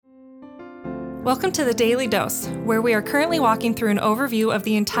Welcome to the Daily Dose, where we are currently walking through an overview of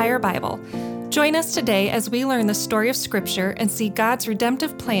the entire Bible. Join us today as we learn the story of Scripture and see God's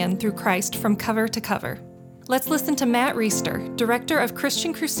redemptive plan through Christ from cover to cover. Let's listen to Matt Reisetter, Director of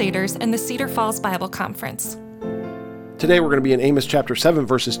Christian Crusaders and the Cedar Falls Bible Conference. Today we're going to be in Amos chapter 7,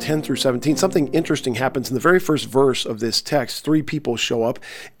 verses 10 through 17. Something interesting happens in the very first verse of this text. Three people show up: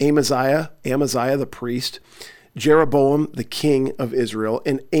 Amaziah the priest, Jeroboam, the king of Israel,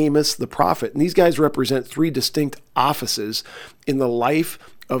 and Amos, the prophet. And these guys represent three distinct offices in the life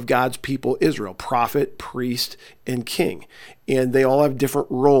of God's people Israel: prophet, priest, and king. And they all have different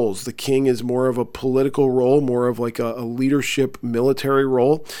roles. The king is more of a political role, more of like a leadership military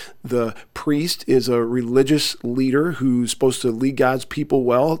role. The priest is a religious leader who's supposed to lead God's people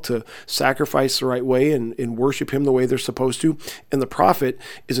well, to sacrifice the right way and worship him the way they're supposed to. And the prophet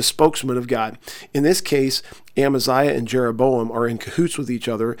is a spokesman of God. In this case, Amaziah and Jeroboam are in cahoots with each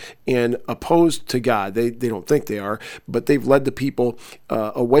other and opposed to God. They don't think they are, but they've led the people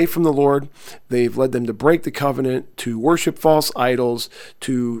away from the Lord. They've led them to break the covenant, to worship false idols,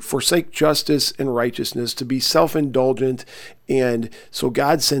 to forsake justice and righteousness, to be self-indulgent. And so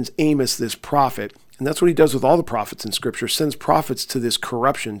God sends Amos, this prophet, and that's what he does with all the prophets in Scripture, sends prophets to this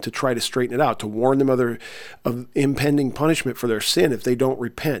corruption to try to straighten it out, to warn them of impending punishment for their sin if they don't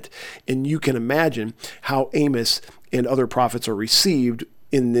repent. And you can imagine how Amos and other prophets are received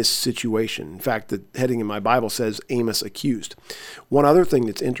in this situation. In fact, the heading in my Bible says Amos accused. One other thing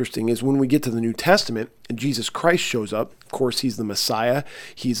that's interesting is when we get to the New Testament and Jesus Christ shows up. Of course, he's the Messiah.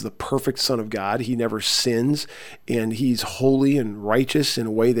 He's the perfect Son of God. He never sins, and he's holy and righteous in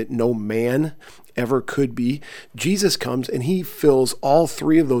a way that no man ever could be. Jesus comes and he fills all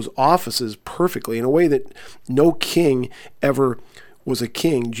three of those offices perfectly in a way that no king ever was a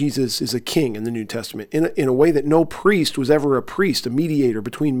king. Jesus is a king in the New Testament in a way that no priest was ever a priest, a mediator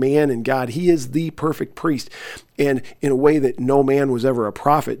between man and God. He is the perfect priest. And in a way that no man was ever a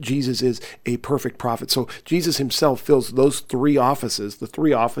prophet, Jesus is a perfect prophet. So Jesus himself fills those three offices, the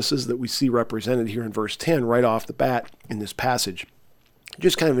three offices that we see represented here in verse 10 right off the bat in this passage.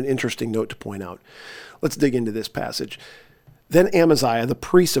 Just kind of an interesting note to point out. Let's dig into this passage. Then Amaziah, the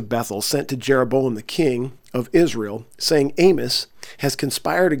priest of Bethel, sent to Jeroboam the king of Israel, saying, Amos has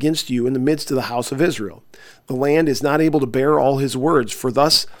conspired against you in the midst of the house of Israel. The land is not able to bear all his words, for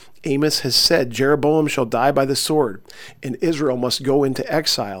thus Amos has said, Jeroboam shall die by the sword, and Israel must go into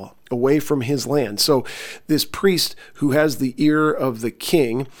exile away from his land. So this priest who has the ear of the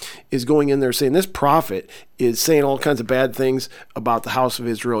king is going in there saying, this prophet is saying all kinds of bad things about the house of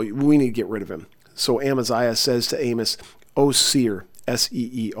Israel. We need to get rid of him. So Amaziah says to Amos, O seer,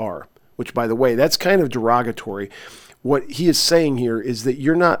 S-E-E-R, which, by the way, that's kind of derogatory. What he is saying here is that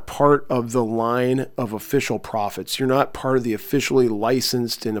you're not part of the line of official prophets. You're not part of the officially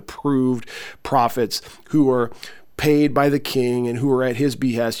licensed and approved prophets who are paid by the king and who are at his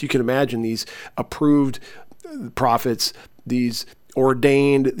behest. You can imagine these approved prophets, these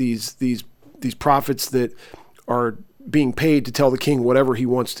ordained, these prophets that are being paid to tell the king whatever he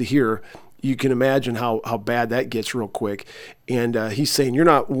wants to hear. You can imagine how bad that gets real quick. And he's saying, you're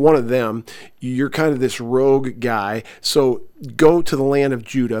not one of them. You're kind of this rogue guy. So go to the land of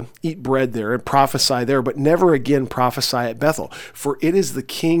Judah, eat bread there, and prophesy there, but never again prophesy at Bethel. For it is the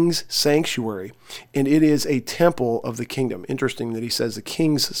king's sanctuary, and it is a temple of the kingdom. Interesting that he says the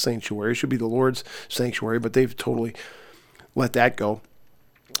king's sanctuary. It should be the Lord's sanctuary, but they've totally let that go.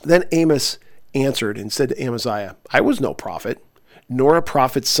 Then Amos answered and said to Amaziah, I was no prophet, nor a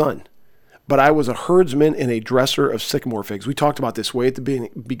prophet's son, but I was a herdsman and a dresser of sycamore figs. We talked about this way at the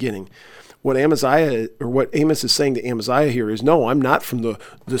beginning. What Amos is saying to Amaziah here is, no, I'm not from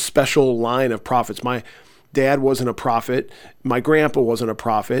the special line of prophets. My dad wasn't a prophet. My grandpa wasn't a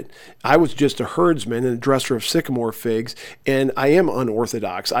prophet. I was just a herdsman and a dresser of sycamore figs, and I am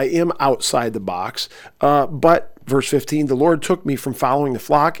unorthodox. I am outside the box. But, verse 15, the Lord took me from following the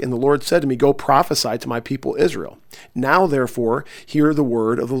flock, and the Lord said to me, go prophesy to my people Israel. Now, therefore, hear the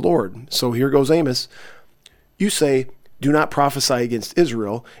word of the Lord. So here goes Amos. You say, do not prophesy against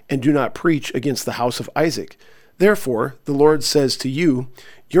Israel, and do not preach against the house of Isaac. Therefore, the Lord says to you,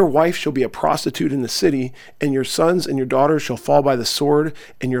 your wife shall be a prostitute in the city, and your sons and your daughters shall fall by the sword,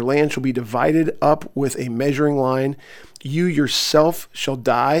 and your land shall be divided up with a measuring line. You yourself shall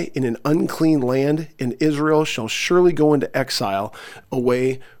die in an unclean land, and Israel shall surely go into exile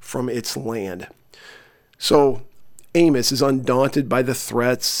away from its land. So Amos is undaunted by the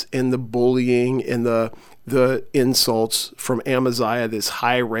threats and the bullying and the insults from Amaziah, this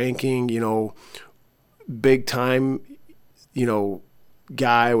high-ranking, big-time,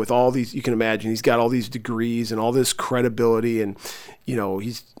 guy with all these, you can imagine, he's got all these degrees and all this credibility, and,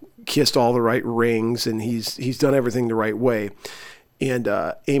 he's kissed all the right rings, and he's done everything the right way. And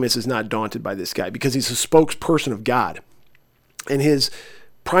Amos is not daunted by this guy because he's a spokesperson of God. And his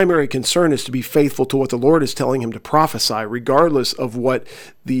primary concern is to be faithful to what the Lord is telling him to prophesy, regardless of what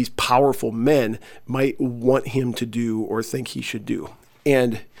these powerful men might want him to do or think he should do.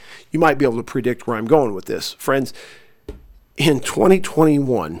 And you might be able to predict where I'm going with this. Friends, in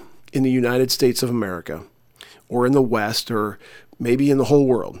 2021, in the United States of America, or in the West, or maybe in the whole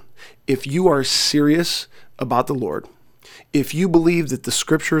world, if you are serious about the Lord, if you believe that the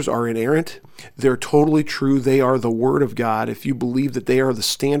scriptures are inerrant, they're totally true, they are the word of God, if you believe that they are the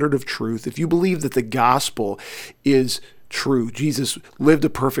standard of truth, if you believe that the gospel is true, Jesus lived a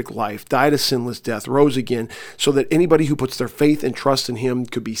perfect life, died a sinless death, rose again, so that anybody who puts their faith and trust in him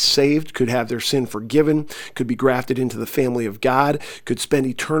could be saved, could have their sin forgiven, could be grafted into the family of God, could spend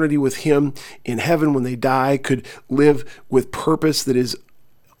eternity with him in heaven when they die, could live with purpose that is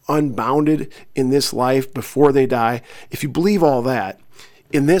unbounded in this life before they die. If you believe all that,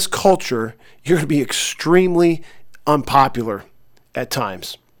 in this culture, you're going to be extremely unpopular at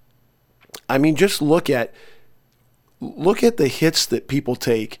times. I mean, just look at the hits that people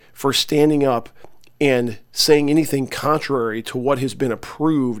take for standing up and saying anything contrary to what has been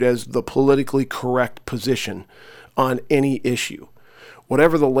approved as the politically correct position on any issue.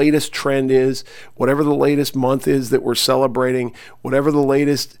 Whatever the latest trend is, whatever the latest month is that we're celebrating, whatever the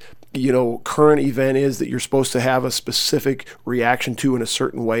latest, current event is that you're supposed to have a specific reaction to in a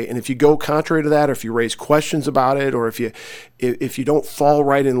certain way. And if you go contrary to that, or if you raise questions about it, or if you don't fall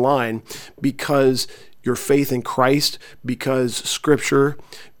right in line because your faith in Christ, because Scripture,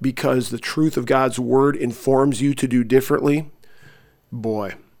 because the truth of God's Word informs you to do differently,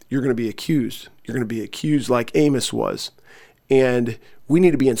 boy, you're going to be accused. You're going to be accused like Amos was. And we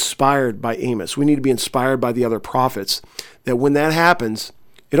need to be inspired by Amos. We need to be inspired by the other prophets, that when that happens,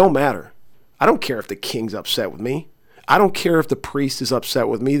 it don't matter. I don't care if the king's upset with me. I don't care if the priest is upset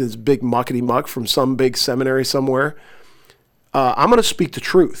with me, this big muckety muck from some big seminary somewhere. I'm going to speak the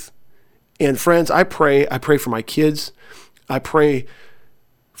truth. And friends, I pray for my kids. I pray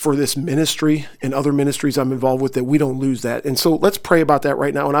for this ministry and other ministries I'm involved with, that we don't lose that. And so let's pray about that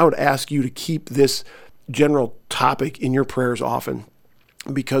right now. And I would ask you to keep this general topic in your prayers often,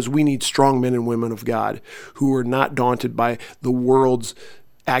 because we need strong men and women of God who are not daunted by the world's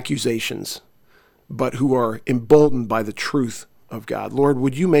accusations, but who are emboldened by the truth of God. Lord,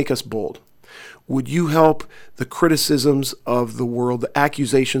 would you make us bold? Would you help the criticisms of the world, the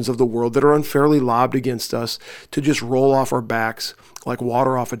accusations of the world that are unfairly lobbed against us, to just roll off our backs like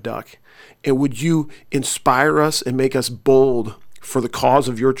water off a duck? And would you inspire us and make us bold for the cause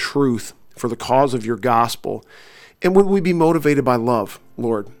of your truth, for the cause of your gospel? And would we be motivated by love,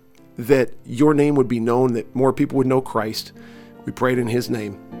 Lord, that your name would be known, that more people would know Christ? We prayed in his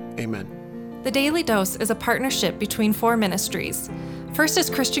name. Amen. The Daily Dose is a partnership between 4 ministries. First is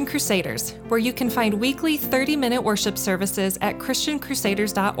Christian Crusaders, where you can find weekly 30-minute worship services at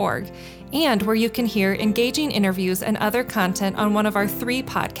christiancrusaders.org, and where you can hear engaging interviews and other content on one of our 3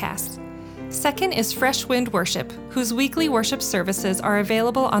 podcasts. Second is Fresh Wind Worship, whose weekly worship services are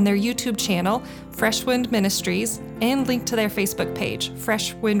available on their YouTube channel, Fresh Wind Ministries, and linked to their Facebook page,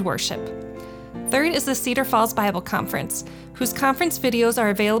 Fresh Wind Worship. Third is the Cedar Falls Bible Conference, whose conference videos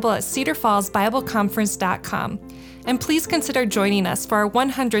are available at cedarfallsbibleconference.com. And please consider joining us for our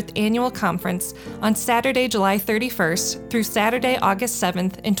 100th annual conference on Saturday, July 31st through Saturday, August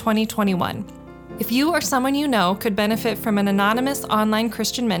 7th in 2021. If you or someone you know could benefit from an anonymous online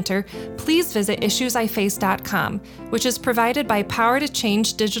Christian mentor, please visit issuesiface.com, which is provided by Power to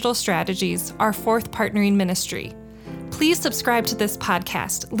Change Digital Strategies, our 4th partnering ministry. Please subscribe to this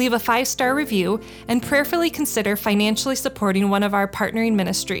podcast, leave a 5-star review, and prayerfully consider financially supporting one of our partnering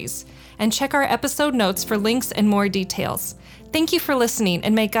ministries. And check our episode notes for links and more details. Thank you for listening,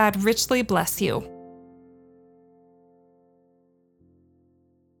 and may God richly bless you.